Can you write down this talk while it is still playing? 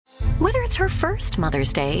Whether it's her first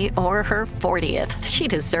Mother's Day or her 40th, she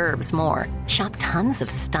deserves more. Shop tons of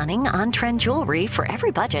stunning on-trend jewelry for every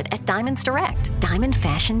budget at Diamonds Direct. Diamond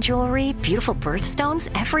fashion jewelry, beautiful birthstones,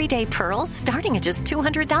 everyday pearls starting at just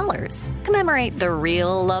 $200. Commemorate the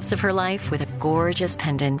real loves of her life with a gorgeous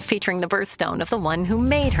pendant featuring the birthstone of the one who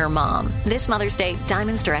made her mom. This Mother's Day,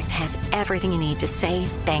 Diamonds Direct has everything you need to say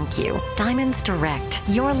thank you. Diamonds Direct.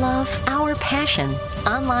 Your love, our passion.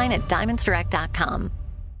 Online at diamondsdirect.com.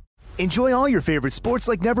 Enjoy all your favorite sports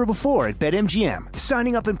like never before at BetMGM.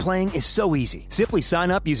 Signing up and playing is so easy. Simply sign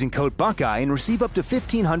up using code Buckeye and receive up to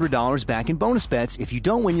 $1,500 back in bonus bets if you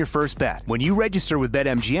don't win your first bet. When you register with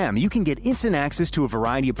BetMGM, you can get instant access to a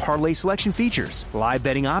variety of parlay selection features, live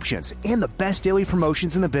betting options, and the best daily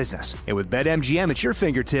promotions in the business. And with BetMGM at your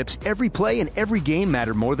fingertips, every play and every game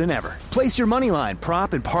matter more than ever. Place your moneyline,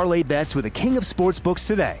 prop, and parlay bets with the king of sportsbooks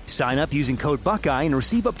today. Sign up using code Buckeye and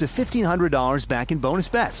receive up to $1,500 back in bonus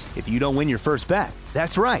bets if you don't win your first bet.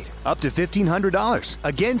 That's right, up to $1,500.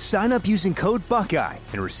 Again, sign up using code Buckeye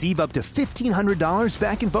and receive up to $1,500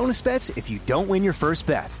 back in bonus bets if you don't win your first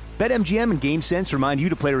bet. BetMGM and GameSense remind you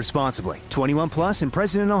to play responsibly. 21 plus and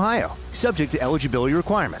present in Ohio. Subject to eligibility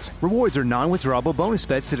requirements. Rewards are non-withdrawable bonus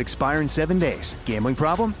bets that expire in 7 days. Gambling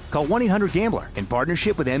problem? Call 1-800-GAMBLER in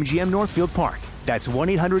partnership with MGM Northfield Park. That's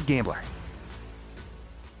 1-800-GAMBLER.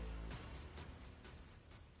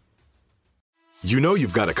 You know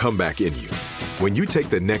you've got a comeback in you. When you take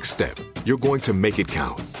the next step, you're going to make it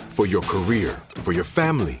count. For your career, for your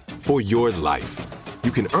family, for your life. You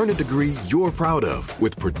can earn a degree you're proud of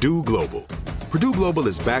with Purdue Global. Purdue Global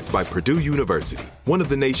is backed by Purdue University, one of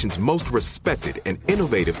the nation's most respected and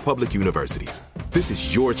innovative public universities. This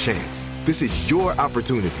is your chance. This is your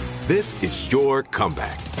opportunity. This is your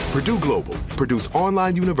comeback. Purdue Global, Purdue's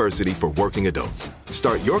online university for working adults.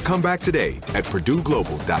 Start your comeback today at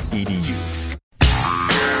purdueglobal.edu.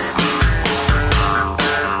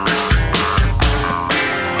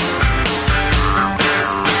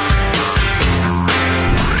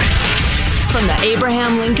 From the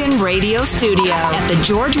Abraham Lincoln Radio Studio at the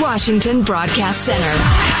George Washington Broadcast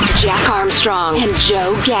Center, Jack Armstrong and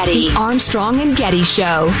Joe Getty. The Armstrong and Getty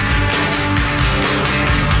Show.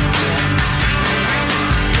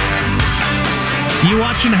 You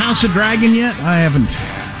watching House of Dragon yet? I haven't.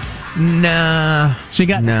 Nah. So you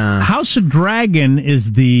got House of Dragon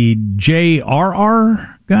is the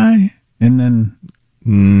J.R.R. guy, and then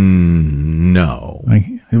no.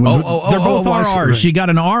 They're both RRs. Right. You got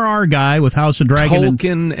an RR guy with House of Dragon.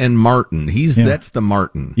 Tolkien and Martin. That's the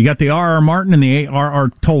Martin. You got the RR Martin and the ARR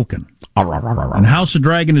Tolkien. And House of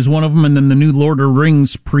Dragon is one of them, and then the new Lord of the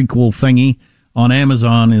Rings prequel thingy on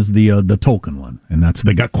Amazon is the Tolkien one, and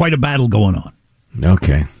they got quite a battle going on.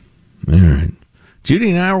 Okay, all right.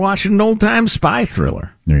 Judy and I are watching an old-time spy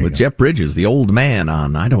thriller with Jeff Bridges, the old man,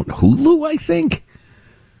 on Hulu, I think.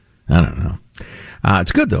 I don't know.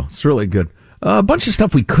 It's good though. It's really good. A bunch of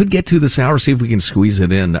stuff we could get to this hour. See if we can squeeze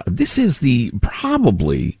it in. This is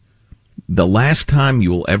probably the last time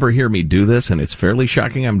you will ever hear me do this, and it's fairly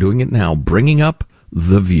shocking. I'm doing it now. Bringing up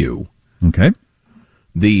The View. Okay.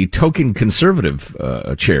 The token conservative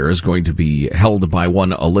chair is going to be held by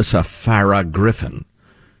one Alyssa Farah Griffin,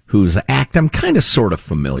 whose act I'm kind of sort of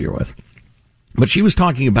familiar with. But she was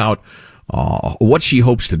talking about what she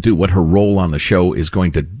hopes to do, what her role on the show is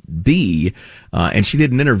going to be. And she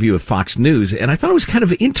did an interview with Fox News, and I thought it was kind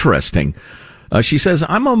of interesting. She says,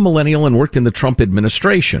 I'm a millennial and worked in the Trump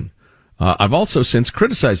administration. I've also since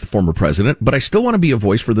criticized the former president, but I still want to be a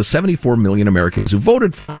voice for the 74 million Americans who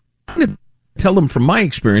voted for him. Tell them from my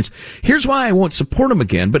experience, here's why I won't support him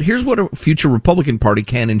again, but here's what a future Republican Party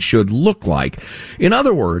can and should look like. In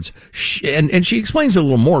other words, and she explains it a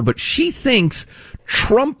little more, but she thinks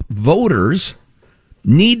Trump voters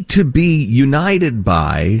need to be united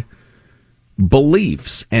by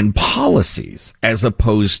beliefs and policies as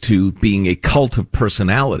opposed to being a cult of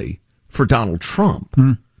personality for Donald Trump.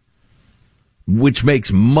 Which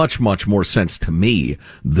makes much, much more sense to me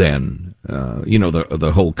than,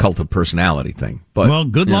 the whole cult of personality thing. But, well,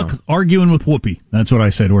 good luck arguing with Whoopi. That's what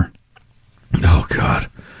I say to her. Oh, God.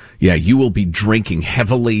 Yeah, you will be drinking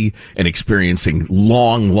heavily and experiencing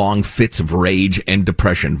long, long fits of rage and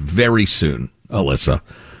depression very soon, Alyssa.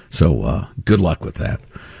 So good luck with that.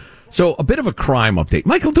 So a bit of a crime update.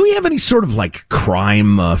 Michael, do we have any sort of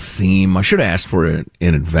crime theme? I should have asked for it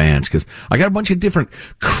in advance because I got a bunch of different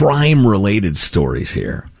crime-related stories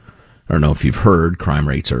here. I don't know if you've heard, crime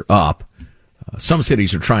rates are up. Some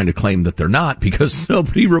cities are trying to claim that they're not because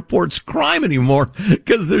nobody reports crime anymore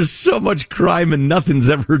because there's so much crime and nothing's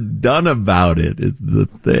ever done about it. It's the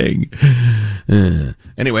thing.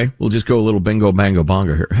 Anyway, we'll just go a little bingo, bango,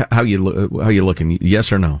 bongo here. How you looking?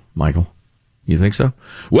 Yes or no, Michael? You think so?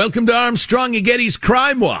 Welcome to Armstrong and Getty's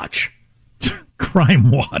Crime Watch.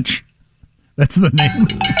 Crime Watch. That's the name.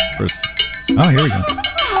 Oh, here we go.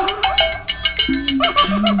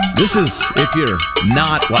 This is, if you're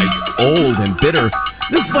not like old and bitter,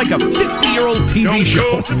 this is like a 50-year-old TV show.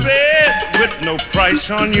 Don't go to bed with no price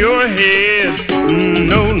on your head.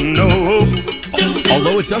 No.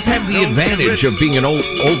 Although it does have the advantage of being an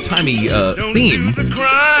old-timey theme. Do the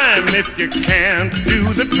crime if you can't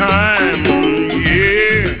do the time.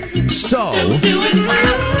 Yeah. So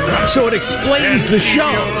it explains the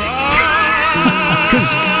show.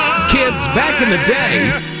 Because kids, back in the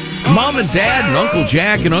day, Mom and Dad and Uncle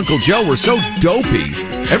Jack and Uncle Joe were so dopey.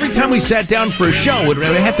 Every time we sat down for a show, we'd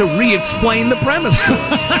have to re-explain the premise to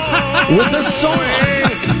us with a song.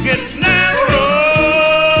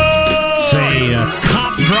 Say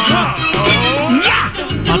cop drama.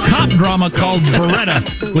 A cop drama called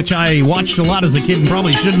Beretta, which I watched a lot as a kid and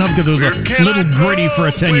probably shouldn't have because it was a little gritty for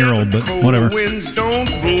a 10-year-old, but whatever. Right.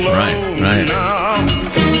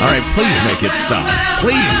 All right, please make it stop.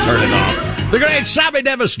 Please turn it off. The great Sammy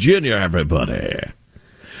Davis Jr., everybody.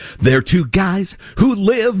 They're two guys who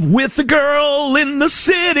live with a girl in the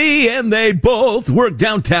city, and they both work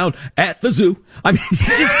downtown at the zoo. I mean,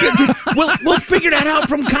 we'll figure that out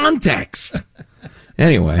from context.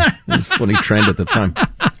 Anyway, it was a funny trend at the time.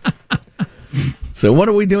 So what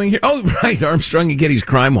are we doing here? Oh, right, Armstrong and Getty's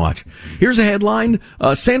Crime Watch. Here's a headline.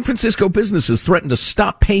 San Francisco businesses threaten to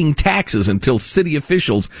stop paying taxes until city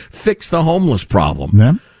officials fix the homeless problem.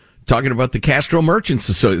 Yeah. Talking about the Castro Merchants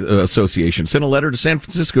Association sent a letter to San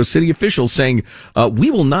Francisco city officials saying,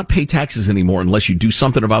 we will not pay taxes anymore unless you do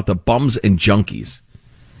something about the bums and junkies.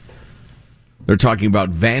 They're talking about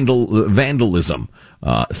vandalism,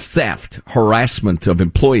 theft, harassment of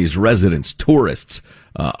employees, residents, tourists,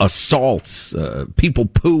 assaults, people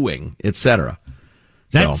pooing, etc.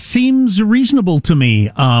 That seems reasonable to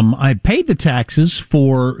me. I paid the taxes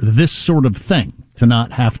for this sort of thing, to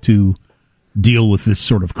not have to deal with this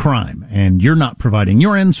sort of crime. And you're not providing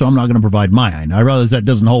your end, so I'm not going to provide my end. I realize that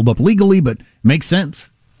doesn't hold up legally, but makes sense.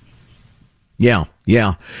 Yeah.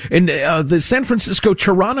 And the San Francisco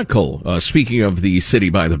Chronicle, speaking of the city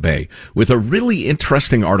by the bay, with a really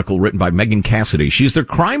interesting article written by Megan Cassidy. She's their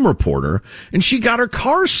crime reporter, and she got her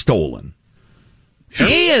car stolen.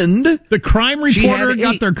 And the crime reporter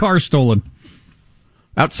got their car stolen.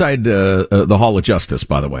 Outside the Hall of Justice,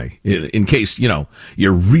 by the way, in case,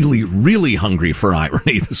 you're really, really hungry for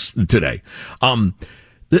irony today. And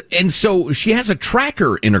so she has a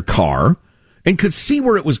tracker in her car and could see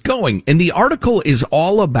where it was going. And the article is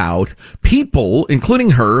all about people,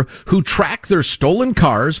 including her, who track their stolen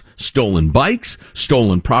cars, stolen bikes,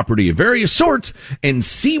 stolen property of various sorts, and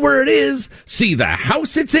see where it is, see the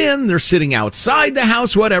house it's in, they're sitting outside the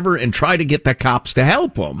house, whatever, and try to get the cops to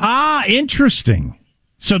help them. Ah, interesting.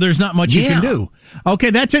 So there's not much you can do.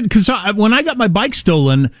 Okay, that's it. Because when I got my bike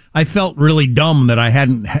stolen, I felt really dumb that I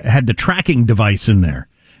hadn't had the tracking device in there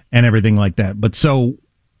and everything like that. But so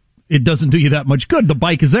it doesn't do you that much good. The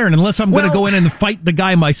bike is there, and unless I'm going to go in and fight the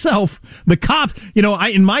guy myself, the cops,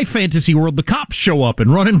 in my fantasy world, the cops show up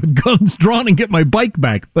and run in with guns drawn and get my bike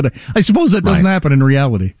back. But I suppose that doesn't happen in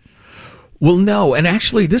reality. Well, no, and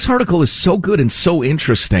actually, this article is so good and so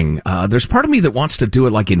interesting. There's part of me that wants to do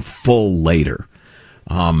it like in full later,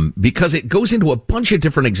 because it goes into a bunch of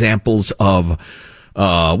different examples of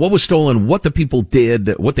what was stolen, what the people did,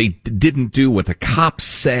 what they didn't do, what the cops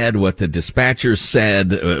said, what the dispatchers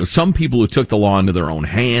said, some people who took the law into their own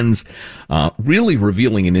hands, really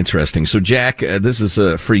revealing and interesting. So, Jack, this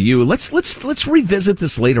is for you. Let's revisit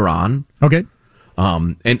this later on. Okay.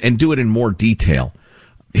 And do it in more detail.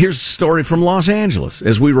 Here's a story from Los Angeles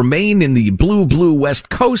as we remain in the blue West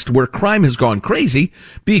Coast where crime has gone crazy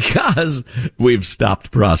because we've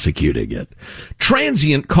stopped prosecuting it.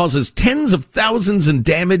 Transient causes tens of thousands in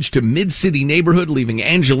damage to mid-city neighborhood, leaving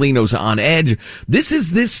Angelenos on edge. This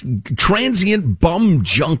is this transient bum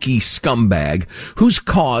junkie scumbag who's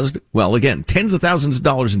caused, well, again, tens of thousands of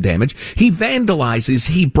dollars in damage. He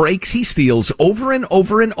vandalizes, he breaks, he steals over and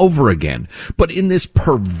over and over again. But in this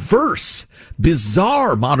perverse,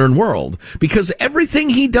 bizarre modern world, because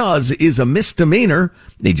everything he does is a misdemeanor,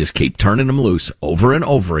 they just keep turning him loose over and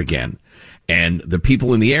over again. And the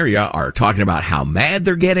people in the area are talking about how mad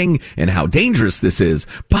they're getting and how dangerous this is.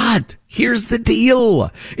 But here's the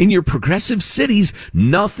deal. In your progressive cities,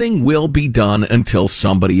 nothing will be done until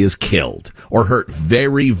somebody is killed or hurt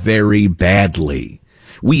very, very badly.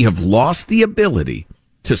 We have lost the ability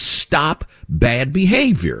to stop bad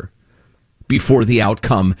behavior before the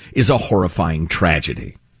outcome is a horrifying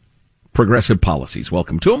tragedy. progressive policies.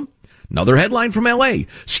 Welcome to them. Another headline from L.A.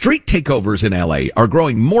 Street takeovers in L.A. are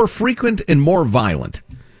growing more frequent and more violent.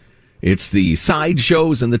 It's the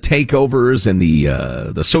sideshows and the takeovers and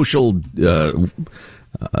the social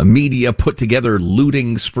media put together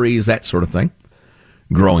looting sprees, that sort of thing.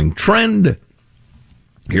 Growing trend.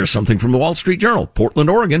 Here's something from the Wall Street Journal. Portland,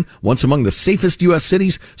 Oregon, once among the safest U.S.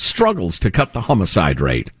 cities, struggles to cut the homicide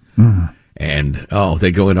rate. Mm. And,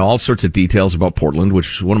 they go into all sorts of details about Portland,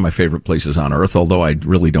 which is one of my favorite places on earth, although I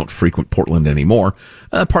really don't frequent Portland anymore,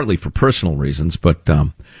 partly for personal reasons. But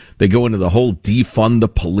they go into the whole defund the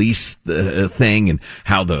police thing and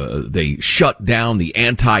how they shut down the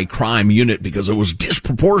anti-crime unit because it was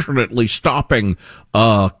disproportionately stopping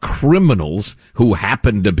criminals who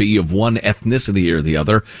happened to be of one ethnicity or the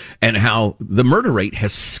other, and how the murder rate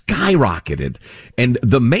has skyrocketed. And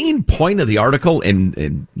the main point of the article,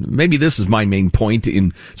 and maybe this is my main point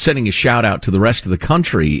in sending a shout out to the rest of the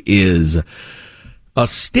country, is a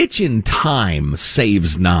stitch in time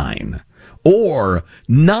saves 9. Or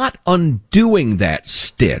not undoing that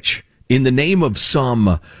stitch in the name of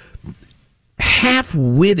some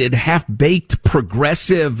half-witted, half-baked,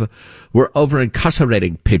 progressive, we're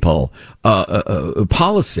over-incarcerating people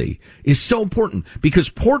policy is so important. Because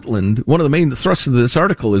Portland, one of the main thrusts of this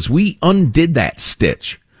article is we undid that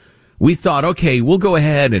stitch. We thought, okay, we'll go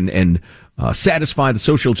ahead and satisfy the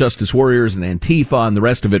social justice warriors and Antifa and the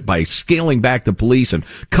rest of it by scaling back the police and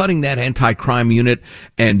cutting that anti-crime unit.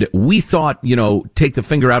 And we thought, take the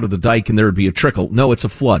finger out of the dike and there would be a trickle. No, it's a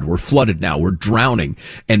flood. We're flooded now. We're drowning.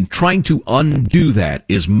 And trying to undo that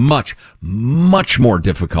is much, much more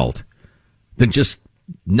difficult than just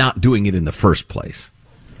not doing it in the first place.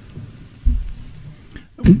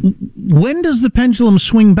 When does the pendulum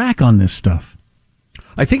swing back on this stuff?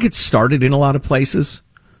 I think it started in a lot of places.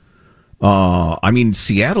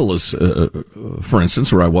 Seattle is, for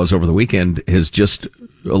instance, where I was over the weekend, has just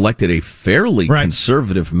elected a fairly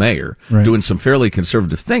conservative mayor, doing some fairly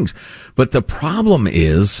conservative things. But the problem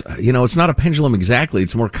is, it's not a pendulum exactly.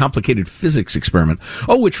 It's a more complicated physics experiment.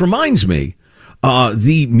 Oh, which reminds me,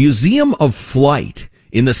 the Museum of Flight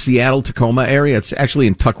in the Seattle-Tacoma area, it's actually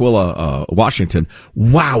in Tukwila, Washington.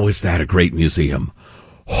 Wow, is that a great museum.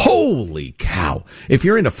 Holy cow. If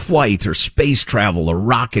you're into flight or space travel or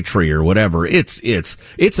rocketry or whatever, it's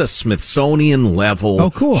a Smithsonian level.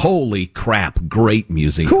 Oh, cool. Holy crap. Great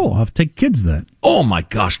museum. Cool. I'll have to take kids then. Oh my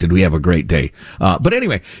gosh, did we have a great day. But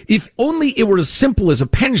anyway, if only it were as simple as a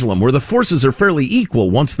pendulum where the forces are fairly equal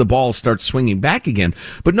once the ball starts swinging back again.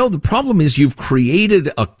 But no, the problem is you've created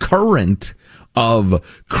a current of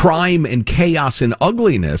crime and chaos and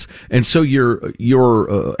ugliness. And so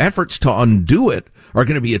your efforts to undo it are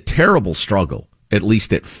going to be a terrible struggle, at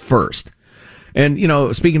least at first. And,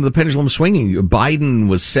 speaking of the pendulum swinging, Biden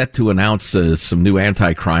was set to announce some new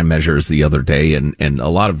anti-crime measures the other day, and a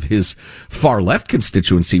lot of his far-left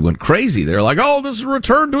constituency went crazy. They're like, oh, this is a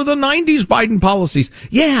return to the 90s Biden policies.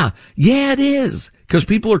 Yeah, it is, because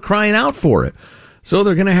people are crying out for it. So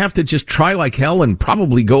they're going to have to just try like hell and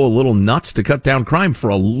probably go a little nuts to cut down crime for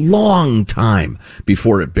a long time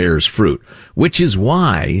before it bears fruit, which is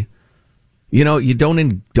why you don't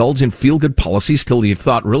indulge in feel-good policies till you've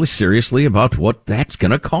thought really seriously about what that's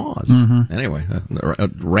going to cause. Mm-hmm. Anyway,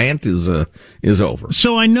 rant is over.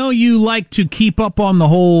 So I know you like to keep up on the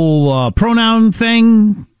whole pronoun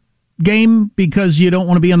thing game because you don't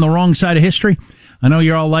want to be on the wrong side of history. I know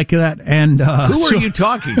you're all like that. And who are you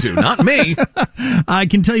talking to? Not me. I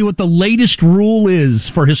can tell you what the latest rule is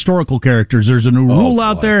for historical characters. There's a new rule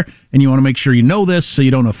out there, and you want to make sure you know this so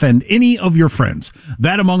you don't offend any of your friends.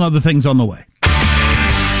 That, among other things, on the way.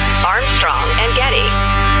 Armstrong and Getty.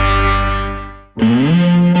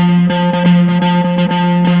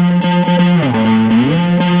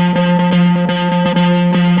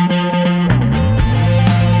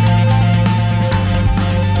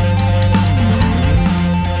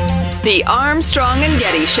 The Armstrong and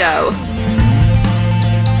Getty Show.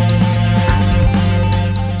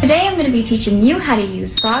 Today I'm going to be teaching you how to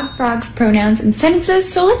use frog's pronouns in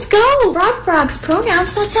sentences, so let's go! Frog's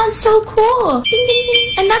pronouns, that sounds so cool! Ding, ding,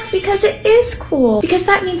 ding. And that's because it is cool. Because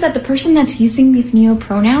that means that the person that's using these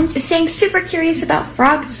neo-pronouns is saying super curious about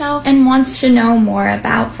frog self and wants to know more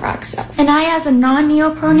about frog self. And I, as a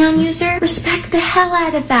non-neo-pronoun user, respect the hell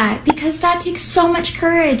out of that because that takes so much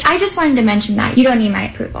courage. I just wanted to mention that. You don't need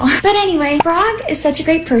my approval. But anyway, Frog is such a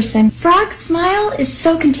great person. Frog's smile is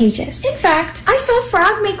so contagious. In fact, I saw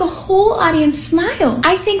Frog make a whole audience smile.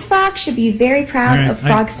 I think Frog should be very proud of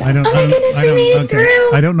Frog self. Oh my goodness, we made it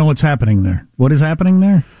through. I don't know what's happening there. What is happening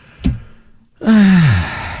there?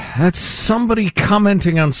 That's somebody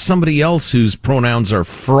commenting on somebody else whose pronouns are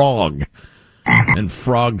frog. and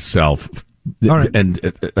frog self. All right. And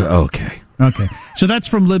okay. Okay. So that's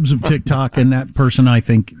from Libs of TikTok, and that person, I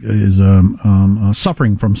think, is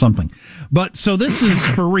suffering from something. But so this is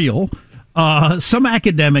for real. Some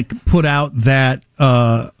academic put out that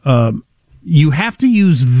you have to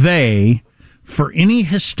use they for any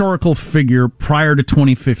historical figure prior to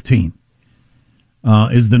 2015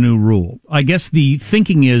 is the new rule. I guess the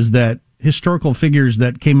thinking is that historical figures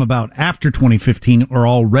that came about after 2015 are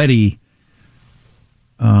already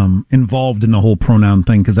involved in the whole pronoun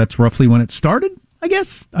thing, because that's roughly when it started, I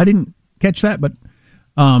guess. I didn't catch that, but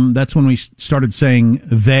that's when we started saying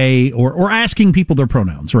they or asking people their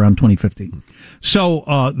pronouns around 2015.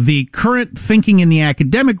 So the current thinking in the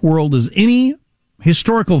academic world is any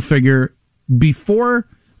historical figure before,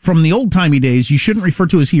 from the old-timey days, you shouldn't refer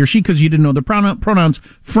to as he or she because you didn't know the pronouns.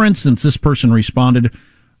 For instance, this person responded,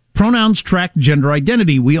 pronouns track gender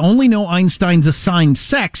identity. We only know Einstein's assigned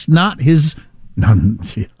sex, not his...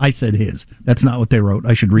 I said his. That's not what they wrote.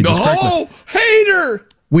 I should read this correctly. Oh, hater!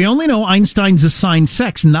 We only know Einstein's assigned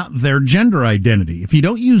sex, not their gender identity. If you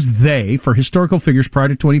don't use they for historical figures prior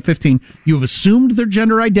to 2015, you have assumed their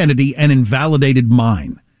gender identity and invalidated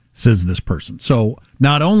mine, says this person. So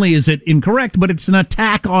not only is it incorrect, but it's an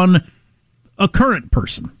attack on a current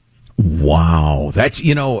person. Wow. That's,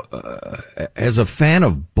 as a fan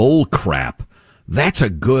of bull crap, that's a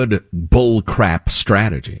good bull crap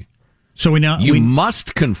strategy. So we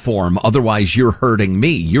must conform, otherwise you're hurting me.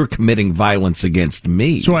 You're committing violence against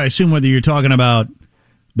me. So I assume whether you're talking about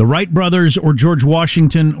the Wright brothers or George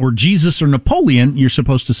Washington or Jesus or Napoleon, you're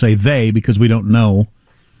supposed to say they because we don't know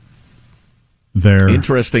their...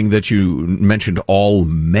 Interesting that you mentioned all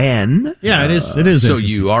men. Yeah, it is. So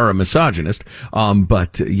you are a misogynist.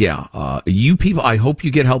 You people, I hope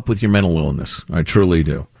you get help with your mental illness. I truly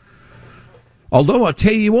do. Although, I'll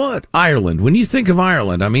tell you what, Ireland, when you think of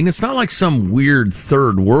Ireland, I mean, it's not like some weird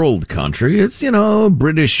third world country. It's,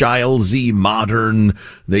 British Islesy, modern,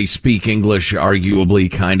 they speak English, arguably,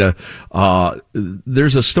 kind of.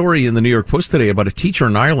 There's a story in the New York Post today about a teacher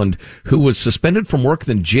in Ireland who was suspended from work,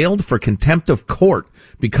 then jailed for contempt of court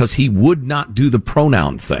because he would not do the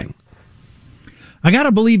pronoun thing. I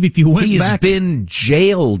gotta believe if you went back... He's been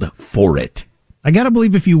jailed for it. I gotta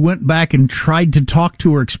believe if you went back and tried to talk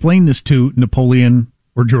to or explain this to Napoleon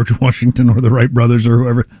or George Washington or the Wright brothers or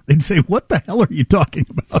whoever, they'd say, what the hell are you talking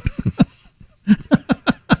about?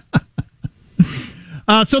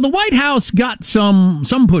 So the White House got some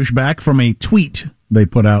pushback from a tweet they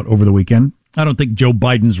put out over the weekend. I don't think Joe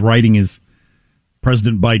Biden's writing his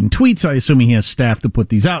President Biden tweets. I assume he has staff to put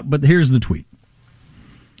these out, but here's the tweet.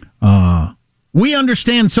 We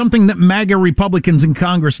understand something that MAGA Republicans in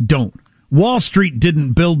Congress don't. Wall Street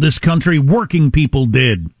didn't build this country, working people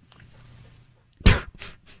did.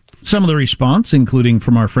 Some of the response, including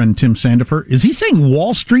from our friend Tim Sandifer, is he saying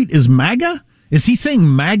Wall Street is MAGA? Is he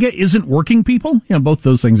saying MAGA isn't working people? Both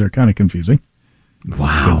those things are kind of confusing.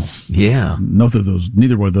 Wow. Yeah.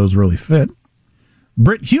 Neither one of those really fit.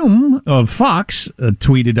 Brit Hume of Fox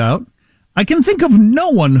tweeted out, I can think of no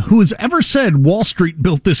one who has ever said Wall Street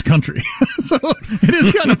built this country. So it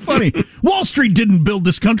is kind of funny. Wall Street didn't build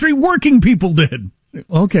this country. Working people did.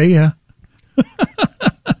 Okay, yeah.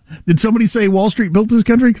 Did somebody say Wall Street built this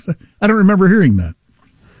country? I don't remember hearing that.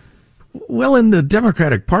 Well, and the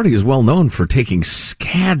Democratic Party is well known for taking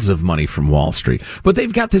scads of money from Wall Street. But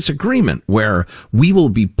they've got this agreement where we will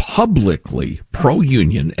be publicly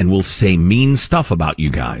pro-union and we'll say mean stuff about you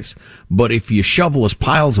guys. But if you shovel us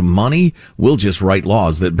piles of money, we'll just write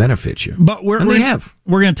laws that benefit you. But we're going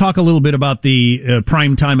to talk a little bit about the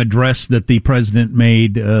primetime address that the president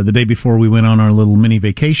made the day before we went on our little mini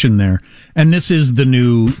vacation there. And this is the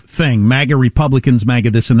new thing. MAGA Republicans,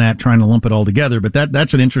 MAGA this and that, trying to lump it all together. But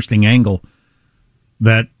that's an interesting angle.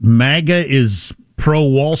 That MAGA is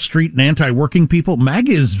pro-Wall Street and anti-working people.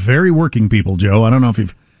 MAGA is very working people, Joe. I don't know if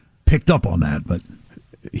you've picked up on that, but...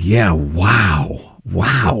 Yeah, wow.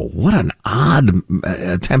 What an odd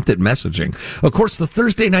attempt at messaging. Of course, the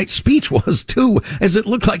Thursday night speech was, too, as it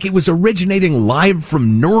looked like it was originating live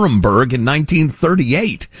from Nuremberg in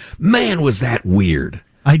 1938. Man, was that weird.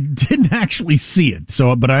 I didn't actually see it,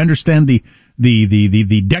 but I understand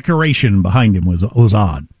the decoration behind him was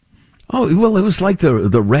odd. Oh, well, it was like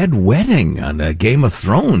the Red Wedding on Game of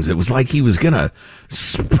Thrones. It was like he was going to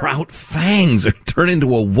sprout fangs and turn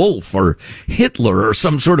into a wolf or Hitler or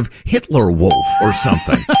some sort of Hitler wolf or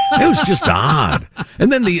something. It was just odd.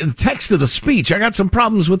 And then the text of the speech, I got some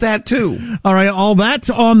problems with that, too. All right, all that's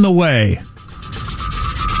on the way.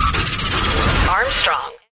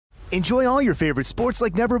 Armstrong Enjoy all your favorite sports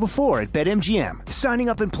like never before at BetMGM. Signing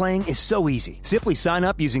up and playing is so easy. Simply sign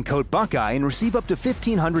up using code Buckeye and receive up to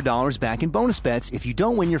 $1,500 back in bonus bets if you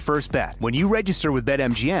don't win your first bet. When you register with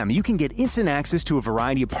BetMGM, you can get instant access to a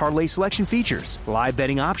variety of parlay selection features, live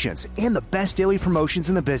betting options, and the best daily promotions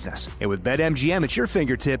in the business. And with BetMGM at your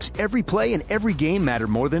fingertips, every play and every game matter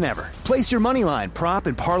more than ever. Place your moneyline, prop,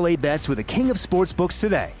 and parlay bets with the king of sportsbooks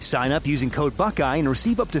today. Sign up using code Buckeye and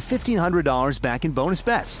receive up to $1,500 back in bonus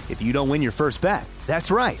bets if you don't win your first bet.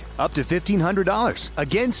 That's right, up to $1,500.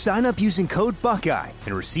 Again, sign up using code Buckeye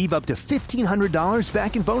and receive up to $1,500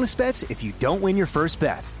 back in bonus bets if you don't win your first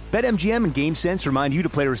bet. BetMGM and GameSense remind you to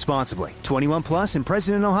play responsibly. 21 plus and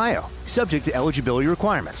present in Ohio. Subject to eligibility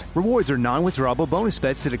requirements. Rewards are non-withdrawable bonus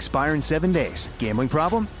bets that expire in 7 days. Gambling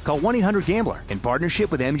problem? Call 1-800-GAMBLER in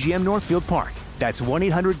partnership with MGM Northfield Park. That's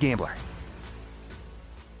 1-800-GAMBLER.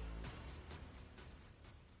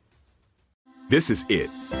 This is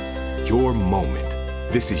it. Your moment.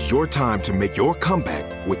 This is your time to make your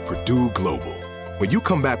comeback with Purdue Global. When you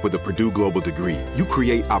come back with a Purdue Global degree, you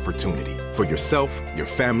create opportunity for yourself, your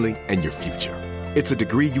family, and your future. It's a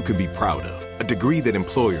degree you can be proud of, a degree that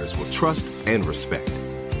employers will trust and respect.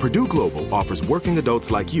 Purdue Global offers working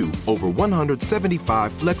adults like you over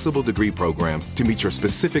 175 flexible degree programs to meet your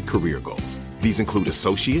specific career goals. These include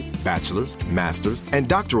associate, bachelor's, master's, and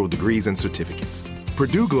doctoral degrees and certificates.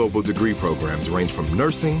 Purdue Global degree programs range from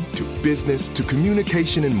nursing to business to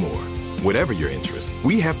communication and more. Whatever your interest,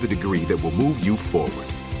 we have the degree that will move you forward.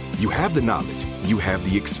 You have the knowledge, you have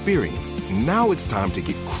the experience. Now it's time to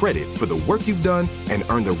get credit for the work you've done and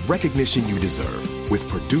earn the recognition you deserve with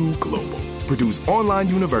Purdue Global, Purdue's online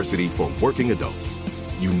university for working adults.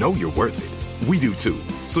 You know you're worth it. We do too.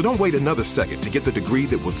 So don't wait another second to get the degree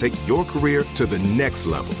that will take your career to the next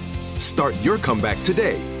level. Start your comeback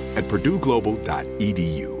today at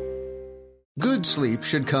purdueglobal.edu. Good sleep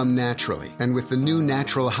should come naturally, and with the new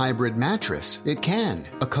Natural Hybrid mattress, it can.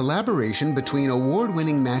 A collaboration between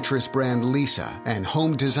award-winning mattress brand Leesa and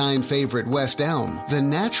home design favorite West Elm, the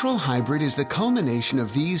Natural Hybrid is the culmination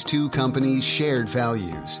of these two companies' shared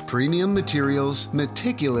values: premium materials,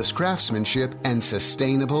 meticulous craftsmanship, and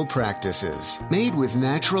sustainable practices. Made with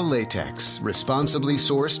natural latex, responsibly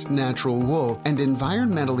sourced natural wool, and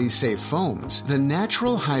environmentally safe foams, the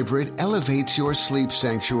Natural Hybrid elevates your sleep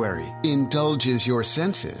sanctuary, indulges your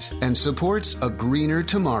senses, and supports a greener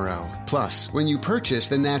tomorrow. Plus, when you purchase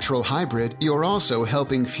the Natural Hybrid, you're also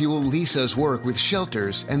helping fuel Leesa's work with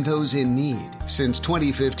shelters and those in need. Since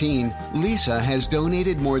 2015, Leesa has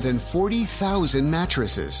donated more than 40,000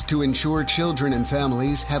 mattresses to ensure children and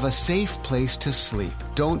families have a safe place to sleep.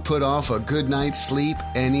 Don't put off a good night's sleep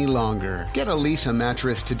any longer. Get a Leesa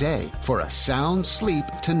mattress today for a sound sleep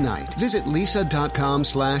tonight. Visit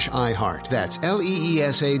leesa.com/iHeart. That's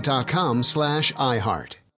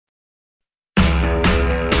LEESA.com/iHeart.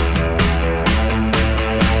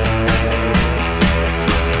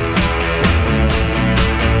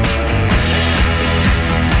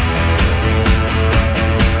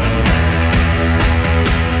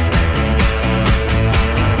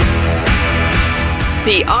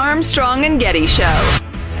 The Armstrong and Getty Show.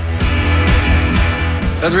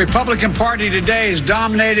 The Republican Party today is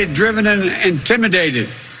dominated, driven, and intimidated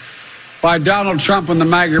by Donald Trump and the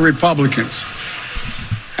MAGA Republicans.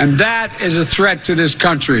 And that is a threat to this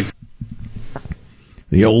country.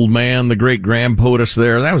 The old man, the great Graham POTUS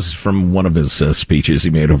there, that was from one of his speeches he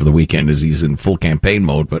made over the weekend as he's in full campaign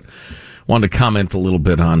mode, but wanted to comment a little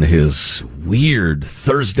bit on his weird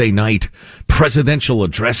Thursday night presidential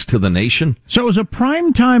address to the nation. So it was a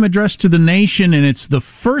primetime address to the nation, and it's the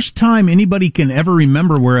first time anybody can ever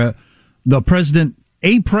remember where a president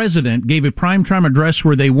gave a primetime address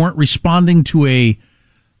where they weren't responding to a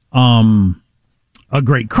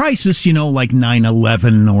great crisis, like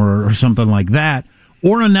 9/11 or something like that,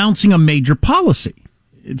 or announcing a major policy.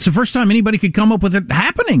 It's the first time anybody could come up with it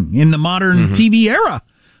happening in the modern TV era.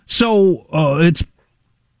 So it's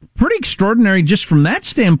pretty extraordinary just from that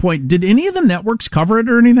standpoint. Did any of the networks cover it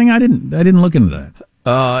or anything? I didn't look into that.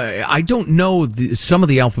 I don't know some of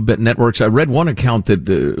the alphabet networks. I read one account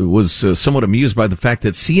that was somewhat amused by the fact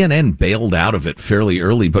that CNN bailed out of it fairly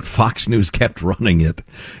early, but Fox News kept running it,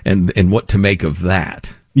 and what to make of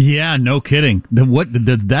that. Yeah, no kidding.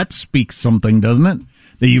 That speaks something, doesn't it?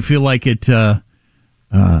 That you feel like it,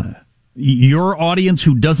 your audience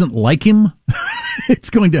who doesn't like him, it's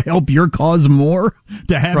going to help your cause more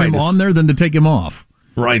to have him on there than to take him off.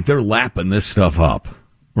 Right, they're lapping this stuff up.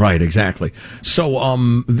 Right, exactly. So,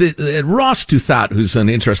 Ross Douthat, who's an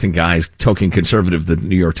interesting guy, token conservative, the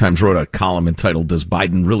New York Times wrote a column entitled, "Does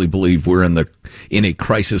Biden Really Believe We're in a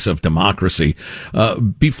Crisis of Democracy?"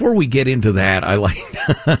 Before we get into that, I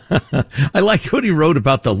liked what he wrote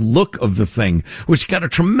about the look of the thing, which got a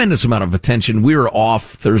tremendous amount of attention. We were off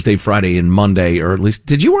Thursday, Friday, and Monday, or at least,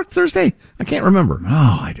 did you work Thursday? I can't remember. No,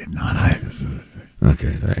 I did not.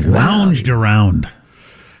 Okay. Lounged around.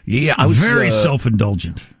 Yeah, I was very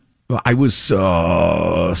self-indulgent. I was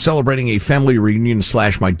celebrating a family reunion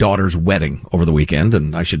 / my daughter's wedding over the weekend,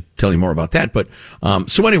 and I should tell you more about that. But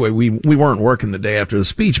so anyway, we weren't working the day after the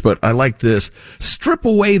speech, but I like this. Strip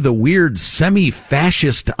away the weird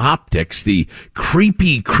semi-fascist optics, the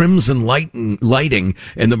creepy crimson lighting,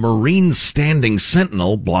 and the Marines standing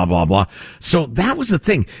sentinel, blah, blah, blah. So that was the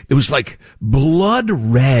thing. It was like blood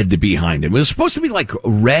red behind him. It was supposed to be like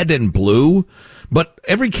red and blue, but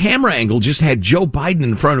every camera angle just had Joe Biden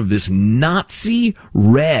in front of this Nazi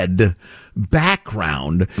red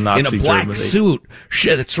background in a black Germany suit.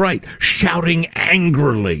 Shit, that's right. Shouting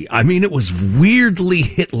angrily. I mean, it was weirdly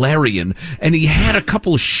Hitlerian. And he had a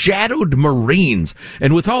couple shadowed Marines.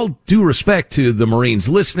 And with all due respect to the Marines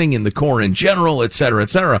listening in the Corps in general, et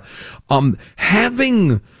cetera,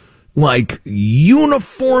 having like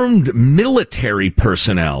uniformed military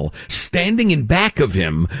personnel standing in back of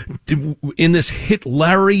him in this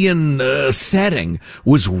Hitlerian setting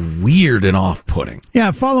was weird and off-putting.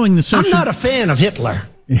 Yeah, following the social... I'm not a fan of Hitler.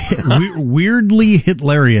 Weirdly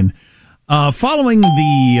Hitlerian. Following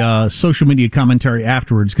the social media commentary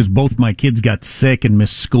afterwards, because both my kids got sick and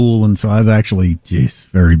missed school, and so I was actually,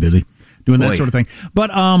 very busy doing that sort of thing.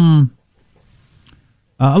 But a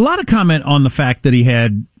lot of comment on the fact that he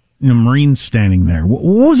had Marines standing there. What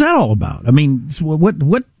was that all about? I mean,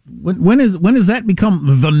 when does that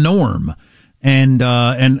become the norm? And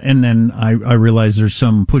then I realize there's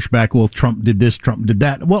some pushback. Well, Trump did this, Trump did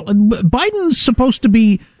that. Well, Biden's supposed to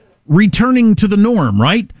be returning to the norm,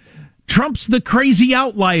 right? Trump's the crazy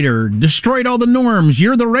outlier, destroyed all the norms.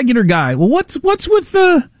 You're the regular guy. Well, what's with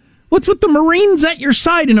the Marines at your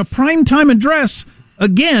side in a primetime address?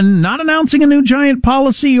 Again, not announcing a new giant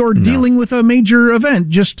policy or dealing with a major event,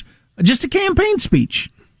 just a campaign speech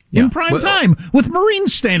in prime time with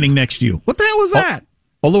Marines standing next to you. What the hell is that?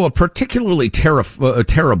 Although a particularly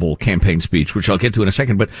terrible campaign speech, which I'll get to in a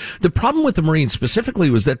second. But the problem with the Marines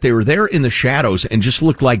specifically was that they were there in the shadows and just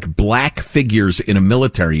looked like black figures in a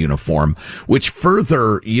military uniform, which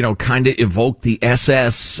further, kind of evoked the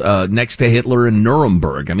SS next to Hitler in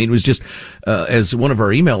Nuremberg. I mean, it was just, as one of our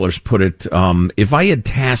emailers put it, if I had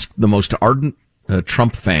tasked the most ardent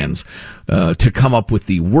Trump fans to come up with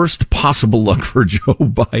the worst possible look for Joe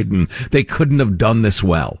Biden, they couldn't have done this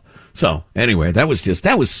well. So anyway, that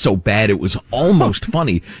was so bad it was almost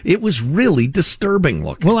funny. It was really disturbing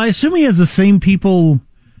looking. Well, I assume he has the same people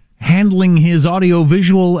handling his audio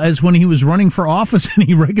visual as when he was running for office and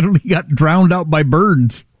he regularly got drowned out by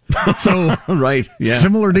birds. So right, yeah.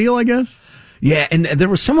 Similar deal, I guess. Yeah, and there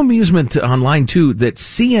was some amusement online, too, that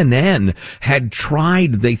CNN had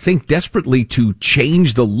tried, they think, desperately to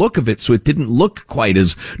change the look of it so it didn't look quite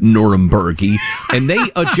as Nuremberg-y, and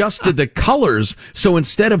they adjusted the colors, so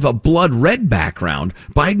instead of a blood red background,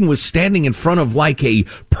 Biden was standing in front of like a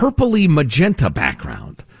purpley magenta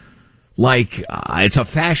background. Like it's a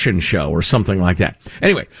fashion show or something like that.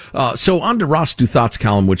 Anyway, so on to Ross Douthat's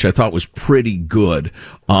column, which I thought was pretty good.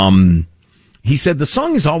 He said, the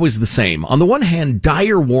song is always the same. On the one hand,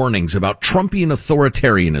 dire warnings about Trumpian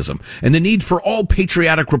authoritarianism and the need for all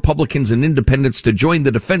patriotic Republicans and independents to join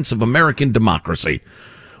the defense of American democracy.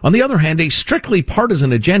 On the other hand, a strictly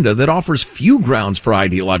partisan agenda that offers few grounds for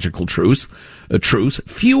ideological truce,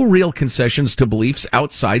 few real concessions to beliefs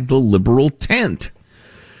outside the liberal tent.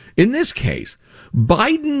 In this case,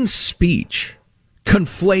 Biden's speech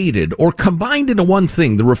conflated or combined into one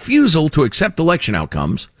thing, the refusal to accept election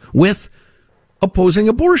outcomes with opposing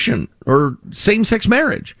abortion or same-sex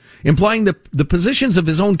marriage, implying that the positions of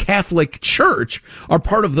his own Catholic Church are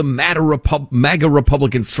part of the MAGA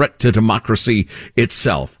Republicans' threat to democracy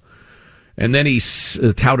itself. And then he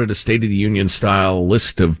touted a State of the Union-style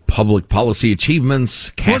list of public policy achievements,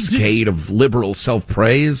 cascade of liberal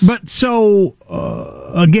self-praise. But so,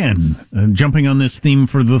 again, jumping on this theme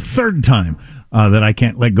for the third time that I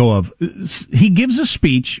can't let go of, he gives a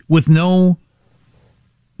speech with no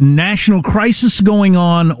national crisis going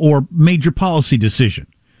on or major policy decision.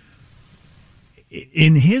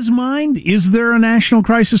 In his mind, is there a national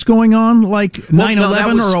crisis going on like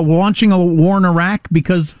 9/11 or launching a war in Iraq?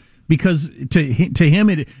 Because to him,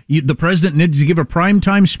 the president needs to give a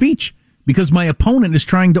primetime speech because my opponent is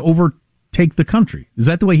trying to overtake the country. Is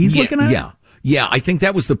that the way he's looking at it? Yeah, I think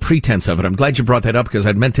that was the pretense of it. I'm glad you brought that up because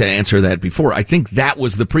I'd meant to answer that before. I think that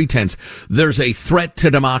was the pretense. There's a threat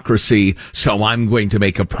to democracy, so I'm going to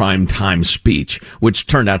make a primetime speech, which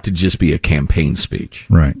turned out to just be a campaign speech.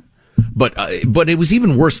 Right. But it was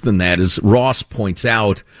even worse than that, as Ross points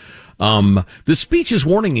out. The speech's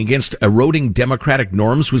warning against eroding democratic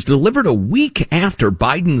norms was delivered a week after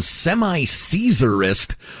Biden's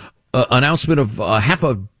semi-Caesarist announcement of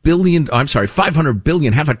 $500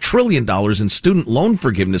 billion in student loan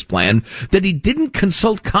forgiveness plan that he didn't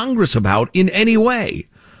consult Congress about in any way.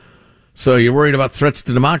 So you're worried about threats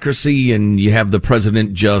to democracy, and you have the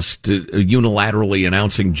president just unilaterally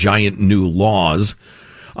announcing giant new laws.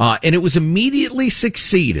 And it was immediately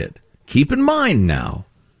succeeded. Keep in mind now,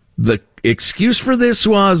 the excuse for this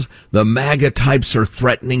was the MAGA types are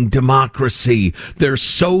threatening democracy. They're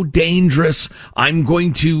so dangerous. I'm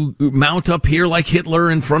going to mount up here like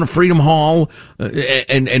Hitler in front of Freedom Hall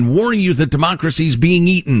and warn you that democracy is being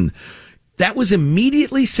eaten. That was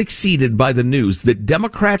immediately succeeded by the news that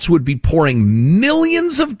Democrats would be pouring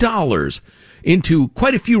millions of dollars into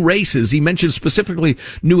quite a few races. He mentioned specifically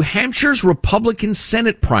New Hampshire's Republican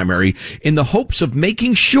Senate primary in the hopes of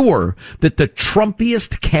making sure that the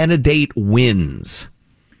Trumpiest candidate wins.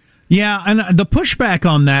 Yeah, and the pushback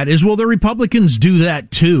on that is, well, the Republicans do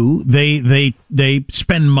that too. They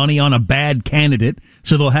spend money on a bad candidate,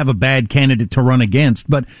 so they'll have a bad candidate to run against.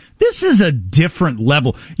 But this is a different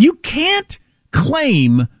level. You can't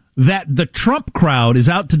claim that the Trump crowd is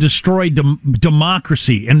out to destroy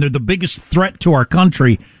democracy and they're the biggest threat to our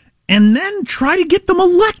country, and then try to get them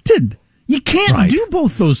elected. You can't do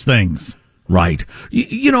both those things. Right.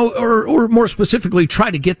 You know, or more specifically,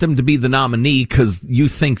 try to get them to be the nominee because you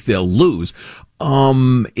think they'll lose.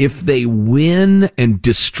 If they win and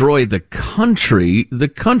destroy the country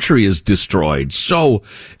is destroyed. So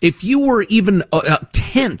if you were even a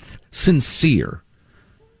tenth sincere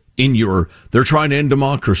in your, they're trying to end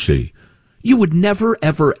democracy, you would never,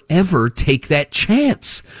 ever, ever take that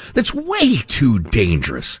chance. That's way too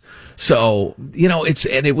dangerous. So, you know,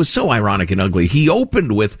 it was so ironic and ugly. He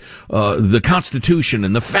opened with the Constitution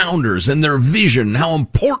and the founders and their vision, how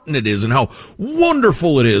important it is and how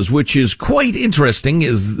wonderful it is, which is quite interesting,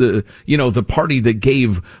 is the party that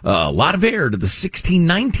gave a lot of air to the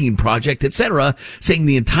 1619 Project, etc., saying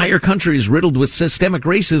the entire country is riddled with systemic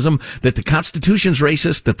racism, that the Constitution's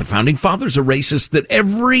racist, that the founding fathers are racist, that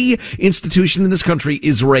every institution in this country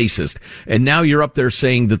is racist. And now you're up there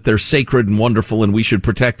saying that they're sacred and wonderful and we should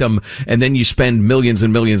protect them. And then you spend millions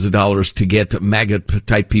and millions of dollars to get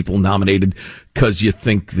MAGA-type people nominated because you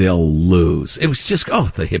think they'll lose. It was just,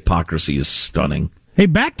 the hypocrisy is stunning. Hey,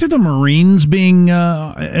 back to the Marines being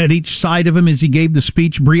at each side of him as he gave the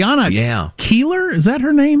speech. Breonna Keeler, is that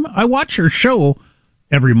her name? I watch her show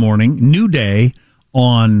every morning, New Day,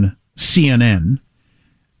 on CNN.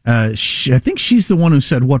 I think she's the one who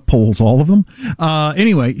said what polls, all of them.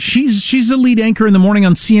 Anyway, she's the lead anchor in the morning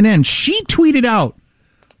on CNN. She tweeted out,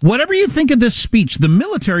 whatever you think of this speech, the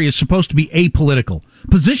military is supposed to be apolitical.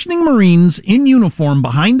 Positioning Marines in uniform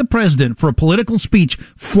behind the president for a political speech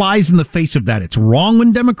flies in the face of that. It's wrong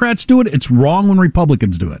when Democrats do it. It's wrong when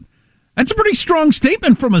Republicans do it. That's a pretty strong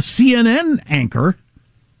statement from a CNN anchor.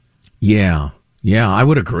 Yeah, I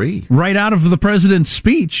would agree. Right out of the president's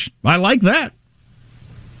speech. I like that.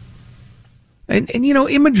 And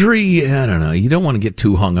imagery, I don't know, you don't want to get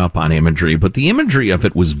too hung up on imagery, but the imagery of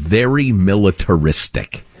it was very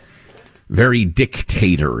militaristic, very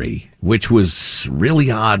dictatory, which was really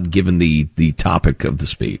odd given the topic of the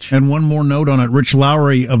speech. And one more note on it. Rich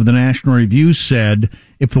Lowry of the National Review said,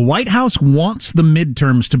 if the White House wants the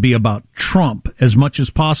midterms to be about Trump as much as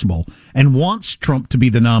possible and wants Trump to be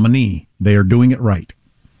the nominee, they are doing it right.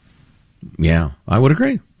 Yeah, I would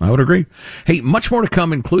agree. Hey, much more to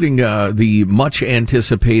come, including the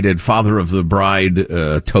much-anticipated Father of the Bride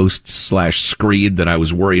toast/screed that I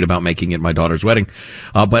was worried about making at my daughter's wedding.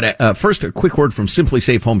 But first, a quick word from Simply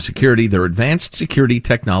Safe Home Security. Their advanced security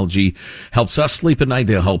technology helps us sleep at night.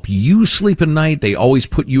 They'll help you sleep at night. They always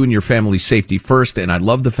put you and your family's safety first, and I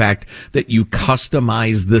love the fact that you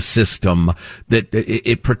customize the system, that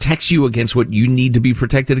it protects you against what you need to be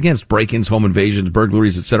protected against: break-ins, home invasions,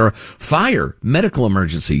 burglaries, etc., fire, medical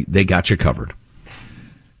emergency. They got you covered.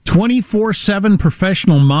 24/7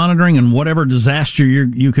 professional monitoring and whatever disaster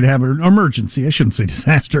you could have, or emergency. I shouldn't say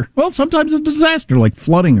disaster. Well, sometimes a disaster like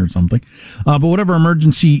flooding or something. But whatever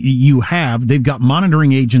emergency you have, they've got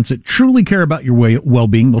monitoring agents that truly care about your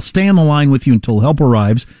well-being. They'll stay on the line with you until help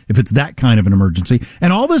arrives if it's that kind of an emergency.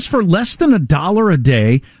 And all this for less than $1 a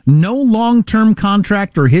day. No long-term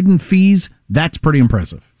contract or hidden fees. That's pretty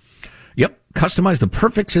impressive. Yep. Customize the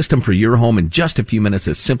perfect system for your home in just a few minutes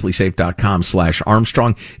at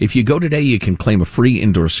simplysafe.com/Armstrong. If you go today, you can claim a free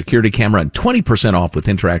indoor security camera and 20% off with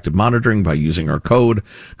interactive monitoring by using our code.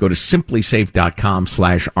 Go to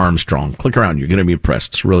simplysafe.com/Armstrong. Click around. You're going to be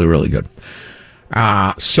impressed. It's really, really good.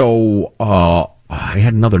 So I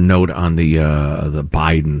had another note on the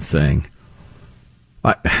Biden thing.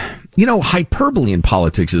 Hyperbole in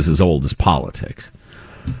politics is as old as politics.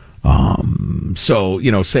 So,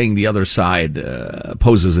 saying the other side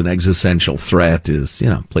poses an existential threat is,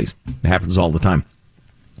 please, it happens all the time.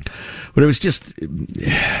 But it was just,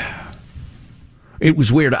 it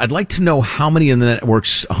was weird. I'd like to know how many in the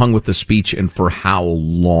networks hung with the speech and for how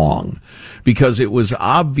long, because it was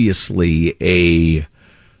obviously a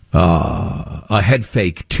head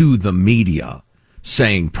fake to the media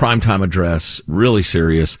saying primetime address, really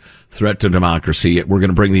serious, threat to democracy. We're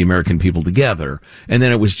going to bring the American people together. And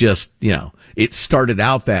then it was just, it started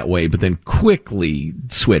out that way, but then quickly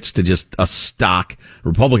switched to just a stock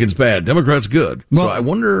Republicans bad, Democrats good. Well, so I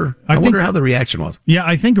wonder how the reaction was. Yeah,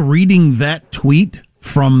 I think reading that tweet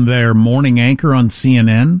from their morning anchor on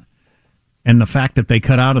CNN and the fact that they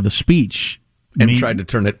cut out of the speech and tried to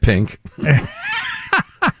turn it pink.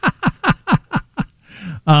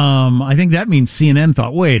 I think that means CNN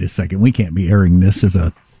thought, wait a second, we can't be airing this as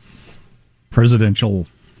a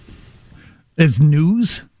as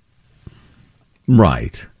news.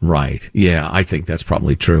 Right. Yeah, I think that's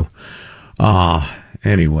probably true.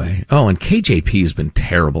 Anyway. Oh, and KJP has been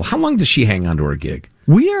terrible. How long does she hang on to her gig?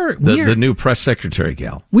 The new press secretary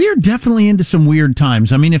gal. We are definitely into some weird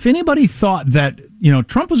times. I mean, if anybody thought that,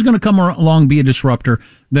 Trump was going to come along, be a disruptor,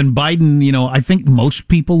 then Biden, I think most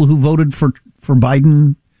people who voted for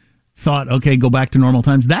Biden thought, okay, go back to normal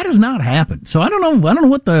times. That has not happened. So I don't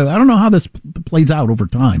know how this plays out over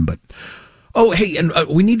time, but. Oh, hey, and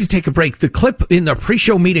we need to take a break. The clip in the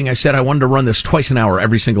pre-show meeting, I said I wanted to run this twice an hour,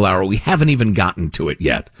 every single hour. We haven't even gotten to it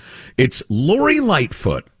yet. It's Lori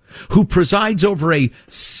Lightfoot, who presides over a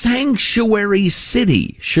sanctuary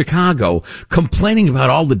city, Chicago, complaining about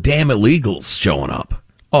all the damn illegals showing up.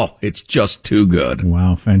 Oh, it's just too good.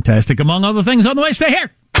 Wow, fantastic. Among other things on the way, stay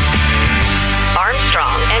here.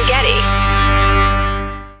 Armstrong and Getty.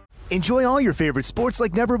 Enjoy all your favorite sports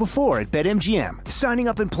like never before at BetMGM. Signing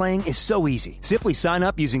up and playing is so easy. Simply sign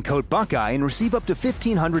up using code Buckeye and receive up to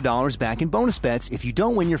 $1,500 back in bonus bets if you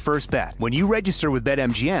don't win your first bet. When you register with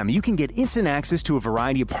BetMGM, you can get instant access to a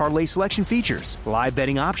variety of parlay selection features, live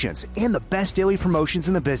betting options, and the best daily promotions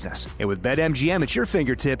in the business. And with BetMGM at your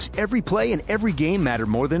fingertips, every play and every game matter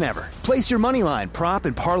more than ever. Place your moneyline, prop,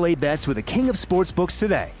 and parlay bets with the king of sportsbooks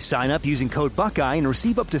today. Sign up using code Buckeye and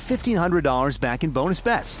receive up to $1,500 back in bonus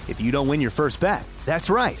bets if you don't win your first bet. That's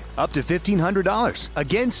right, up to $1,500.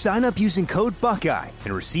 Again, sign up using code Buckeye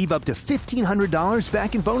and receive up to $1,500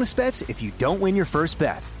 back in bonus bets if you don't win your first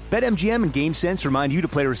bet. BetMGM and GameSense remind you to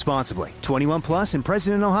play responsibly. 21 plus and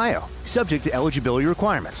present in Ohio. Subject to eligibility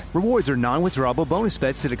requirements. Rewards are non-withdrawable bonus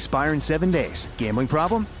bets that expire in 7 days. Gambling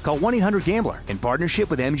problem? Call 1-800-GAMBLER in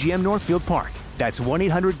partnership with MGM Northfield Park. That's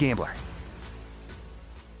 1-800-GAMBLER.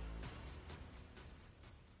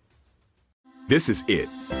 This is it.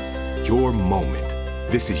 Your moment.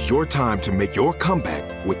 This is your time to make your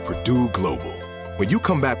comeback with Purdue Global. When you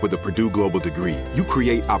come back with a Purdue Global degree, you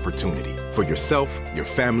create opportunity for yourself, your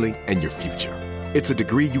family, and your future. It's a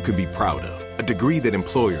degree you can be proud of, a degree that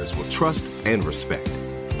employers will trust and respect.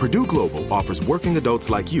 Purdue Global offers working adults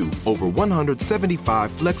like you over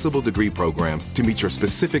 175 flexible degree programs to meet your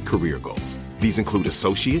specific career goals. These include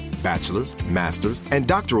associate, bachelor's, master's, and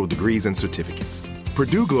doctoral degrees and certificates.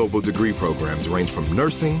 Purdue Global degree programs range from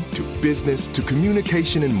nursing to business to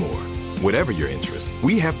communication and more. Whatever your interest,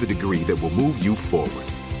 we have the degree that will move you forward.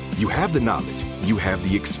 You have the knowledge, you have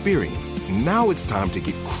the experience. Now it's time to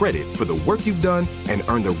get credit for the work you've done and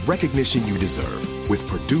earn the recognition you deserve with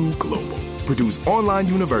Purdue Global, Purdue's online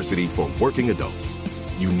university for working adults.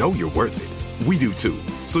 You know you're worth it. We do too.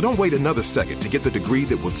 So don't wait another second to get the degree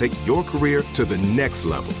that will take your career to the next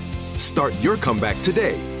level. Start your comeback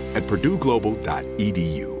today at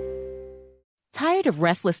purdueglobal.edu. Tired of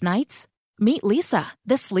restless nights? Meet Leesa,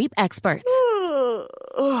 the sleep experts.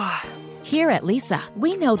 Here at Leesa,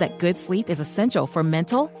 we know that good sleep is essential for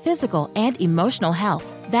mental, physical, and emotional health.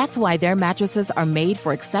 That's why their mattresses are made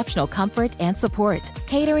for exceptional comfort and support,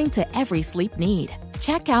 catering to every sleep need.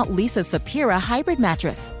 Check out Leesa's Sapira Hybrid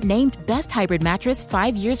Mattress, named Best Hybrid Mattress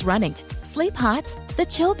 5 years running. Sleep hot? The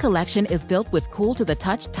Chill Collection is built with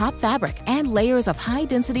cool-to-the-touch top fabric and layers of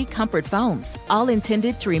high-density comfort foams, all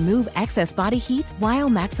intended to remove excess body heat while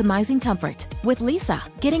maximizing comfort. With Leesa,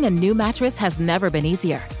 getting a new mattress has never been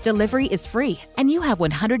easier. Delivery is free, and you have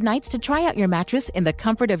 100 nights to try out your mattress in the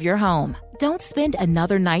comfort of your home. Don't spend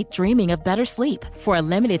another night dreaming of better sleep. For a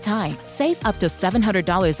limited time, save up to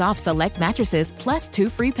 $700 off select mattresses plus 2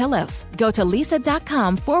 free pillows. Go to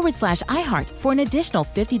leesa.com/iHeart for an additional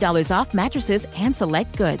 $50 off mattresses and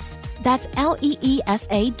select goods. That's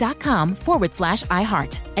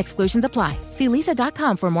LEESA.com/iHeart. Exclusions apply. See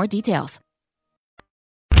leesa.com for more details.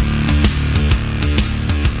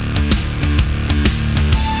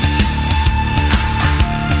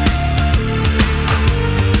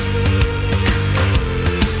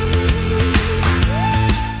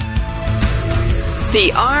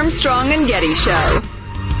 The Armstrong and Getty Show.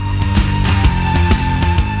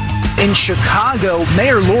 In Chicago,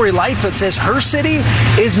 Mayor Lori Lightfoot says her city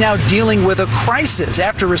is now dealing with a crisis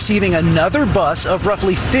after receiving another bus of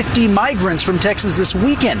roughly 50 migrants from Texas this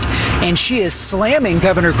weekend. And she is slamming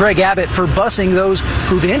Governor Greg Abbott for busing those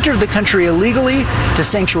who've entered the country illegally to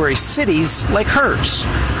sanctuary cities like hers.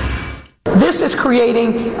 This is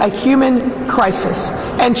creating a human crisis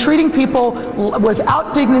and treating people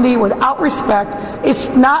without dignity, without respect. It's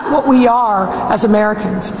not what we are as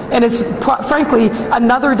Americans. And it's frankly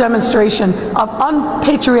another demonstration of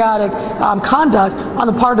unpatriotic conduct on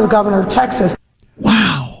the part of the governor of Texas.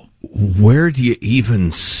 Wow. Where do you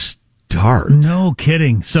even start? No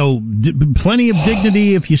kidding. So plenty of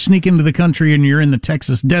dignity if you sneak into the country and you're in the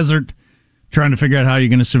Texas desert trying to figure out how you're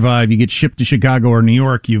going to survive. You get shipped to Chicago or New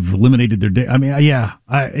York, you've eliminated their day. I mean,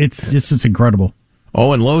 it's incredible.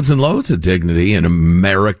 Oh, and loads of dignity and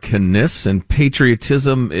Americanness and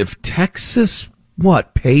patriotism. If Texas,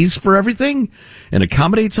 pays for everything and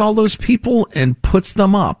accommodates all those people and puts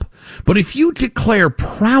them up. But if you declare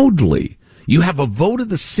proudly, you have a vote of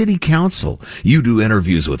the city council, you do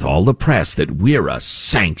interviews with all the press that we're a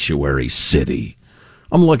sanctuary city.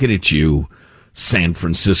 I'm looking at you, San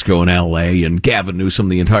Francisco and L.A. and Gavin Newsom,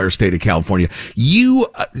 the entire state of California. You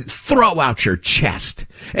throw out your chest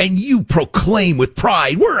and you proclaim with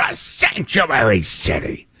pride, we're a sanctuary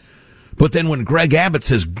city. But then when Greg Abbott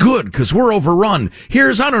says, good, because we're overrun,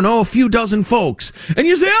 here's, a few dozen folks. And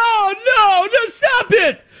you say, oh, no, stop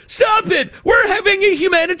it. Stop it. We're having a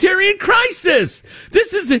humanitarian crisis.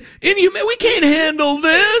 This is inhuman. We can't handle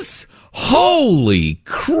this. Holy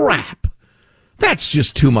crap. That's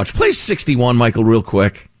just too much. Play 61, Michael, real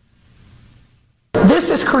quick. This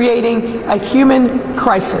is creating a human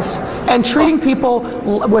crisis and treating people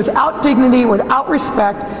without dignity, without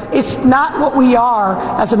respect. It's not what we are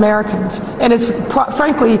as Americans. And it's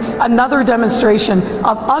frankly another demonstration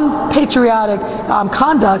of unpatriotic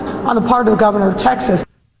conduct on the part of the governor of Texas.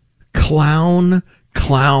 Clown.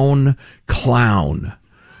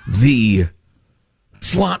 The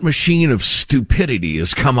slot machine of stupidity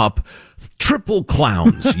has come up. Triple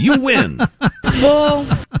clowns. You win.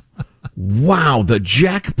 Wow, the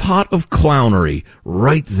jackpot of clownery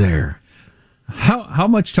right there. How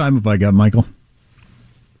much time have I got, Michael?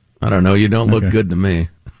 I don't know. You don't look good to me.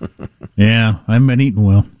 Yeah, I haven't been eating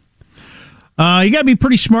well. You got to be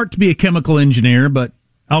pretty smart to be a chemical engineer, but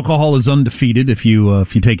alcohol is undefeated if you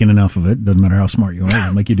take in enough of it. Doesn't matter how smart you are.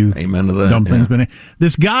 It'll make you do Amen to that, dumb things. But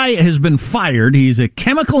this guy has been fired. He's a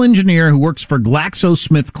chemical engineer who works for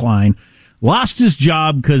GlaxoSmithKline. Lost his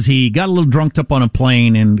job because he got a little drunked up on a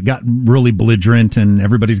plane and got really belligerent, and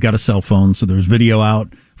everybody's got a cell phone, so there's video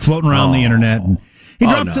out floating around the internet. And he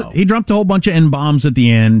dropped a whole bunch of N-bombs at the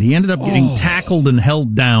end. He ended up getting tackled and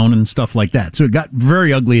held down and stuff like that. So it got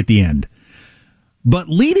very ugly at the end. But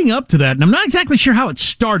leading up to that, and I'm not exactly sure how it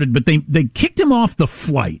started, but they kicked him off the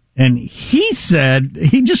flight. And he said,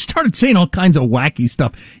 he just started saying all kinds of wacky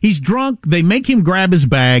stuff. He's drunk. They make him grab his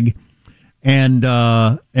bag and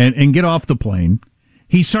get off the plane.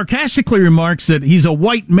 He sarcastically remarks that he's a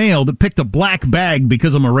white male that picked a black bag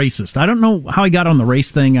because I'm a racist. I don't know how he got on the race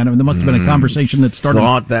thing. There must have been a conversation that started.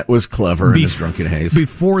 Thought that was clever in his drunken haze.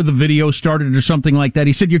 Before the video started or something like that.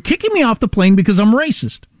 He said, you're kicking me off the plane because I'm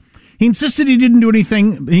racist. He insisted he didn't do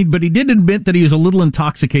anything, but he did admit that he was a little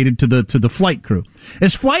intoxicated to the flight crew.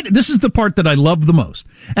 This is the part that I love the most.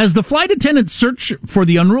 As the flight attendants search for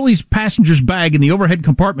the unruly passenger's bag in the overhead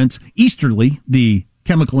compartments, Easterly, the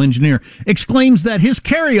chemical engineer, exclaims that his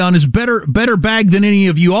carry-on is better bag than any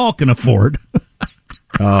of you all can afford.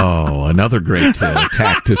 Oh, another great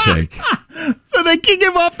tack to take. So they kick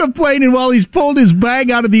him off the plane, and while he's pulled his bag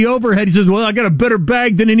out of the overhead, he says, well, I got a better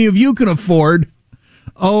bag than any of you can afford.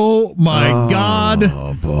 Oh, my God.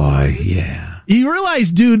 Oh, boy, yeah. You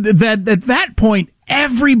realize, dude, that at that point,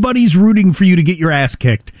 everybody's rooting for you to get your ass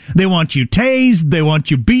kicked. They want you tased. They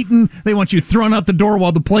want you beaten. They want you thrown out the door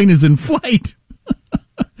while the plane is in flight.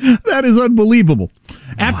 That is unbelievable.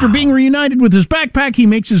 After being reunited with his backpack, he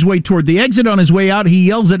makes his way toward the exit. On his way out, he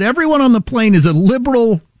yells at everyone on the plane is a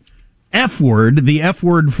liberal F word, the F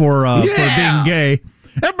word for being gay.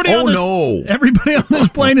 Everybody on this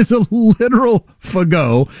plane is a literal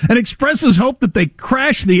fagot and expresses hope that they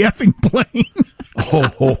crash the effing plane.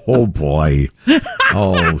 Oh boy.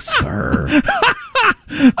 Oh, sir.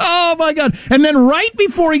 Oh, my God. And then right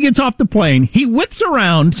before he gets off the plane, he whips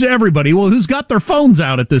around to everybody, who's got their phones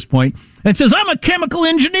out at this point, and says, I'm a chemical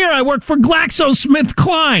engineer. I work for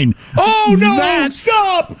GlaxoSmithKline. Oh, no,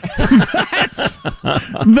 stop.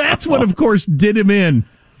 That's what, of course, did him in.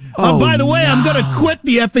 By the way, I'm going to quit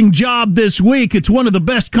the effing job this week. It's one of the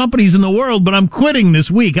best companies in the world, but I'm quitting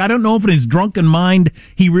this week. I don't know if in his drunken mind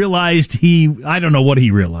he realized I don't know what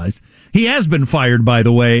he realized. He has been fired, by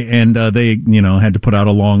the way, and they, had to put out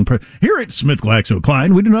a long. Here at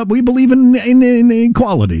SmithGlaxoKline, we believe in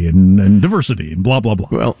equality and diversity and blah blah blah.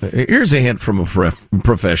 Well, here's a hint from a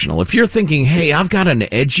professional. If you're thinking, "Hey, I've got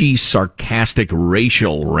an edgy, sarcastic,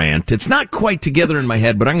 racial rant," it's not quite together in my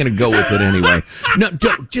head, but I'm going to go with it anyway. No,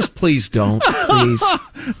 please don't. Please,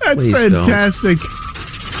 that's please fantastic.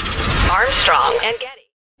 Don't. Armstrong and Getty.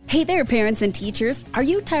 Hey there, parents and teachers. Are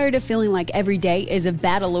you tired of feeling like every day is a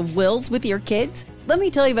battle of wills with your kids? Let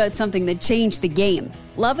me tell you about something that changed the game.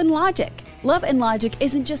 Love and Logic. Love and Logic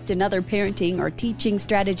isn't just another parenting or teaching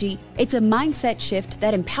strategy. It's a mindset shift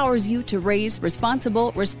that empowers you to raise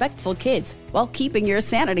responsible, respectful kids while keeping your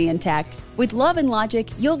sanity intact. With Love and Logic,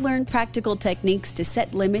 you'll learn practical techniques to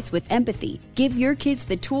set limits with empathy, give your kids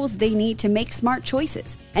the tools they need to make smart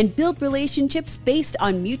choices, and build relationships based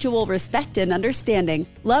on mutual respect and understanding.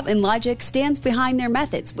 Love and Logic stands behind their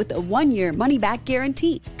methods with a 1-year money-back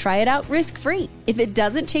guarantee. Try it out risk-free. If it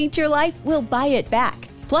doesn't change your life, we'll buy it back.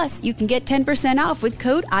 Plus, you can get 10% off with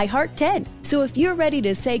code IHEART10. So if you're ready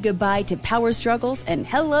to say goodbye to power struggles and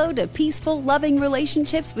hello to peaceful, loving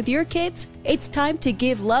relationships with your kids, it's time to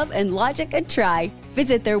give Love and Logic a try.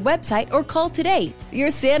 Visit their website or call today. Your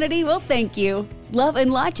sanity will thank you. Love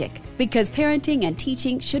and Logic, because parenting and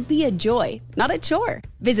teaching should be a joy, not a chore.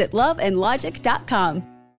 Visit loveandlogic.com.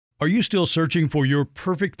 Are you still searching for your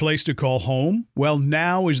perfect place to call home? Well,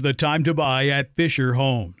 now is the time to buy at Fisher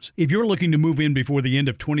Homes. If you're looking to move in before the end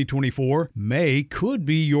of 2024, May could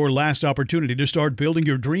be your last opportunity to start building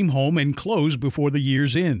your dream home and close before the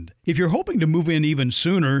year's end. If you're hoping to move in even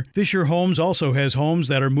sooner, Fisher Homes also has homes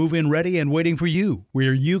that are move-in ready and waiting for you,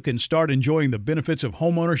 where you can start enjoying the benefits of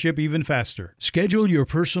homeownership even faster. Schedule your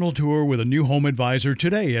personal tour with a new home advisor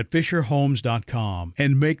today at FisherHomes.com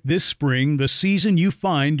and make this spring the season you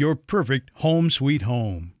find your perfect home sweet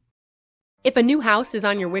home. If a new house is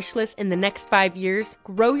on your wish list in the next 5 years,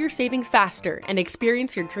 grow your savings faster and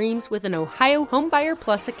experience your dreams with an Ohio Homebuyer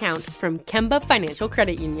Plus account from Kemba Financial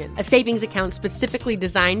Credit Union. A savings account specifically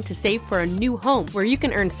designed to save for a new home, where you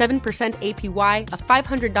can earn 7% APY,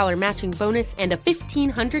 a $500 matching bonus, and a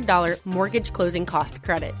 $1,500 mortgage closing cost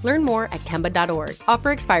credit. Learn more at Kemba.org. Offer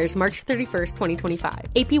expires March 31st, 2025.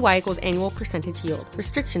 APY equals annual percentage yield.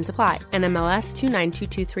 Restrictions apply. NMLS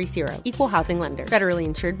 292230. Equal housing lender. Federally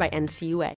insured by NCUA.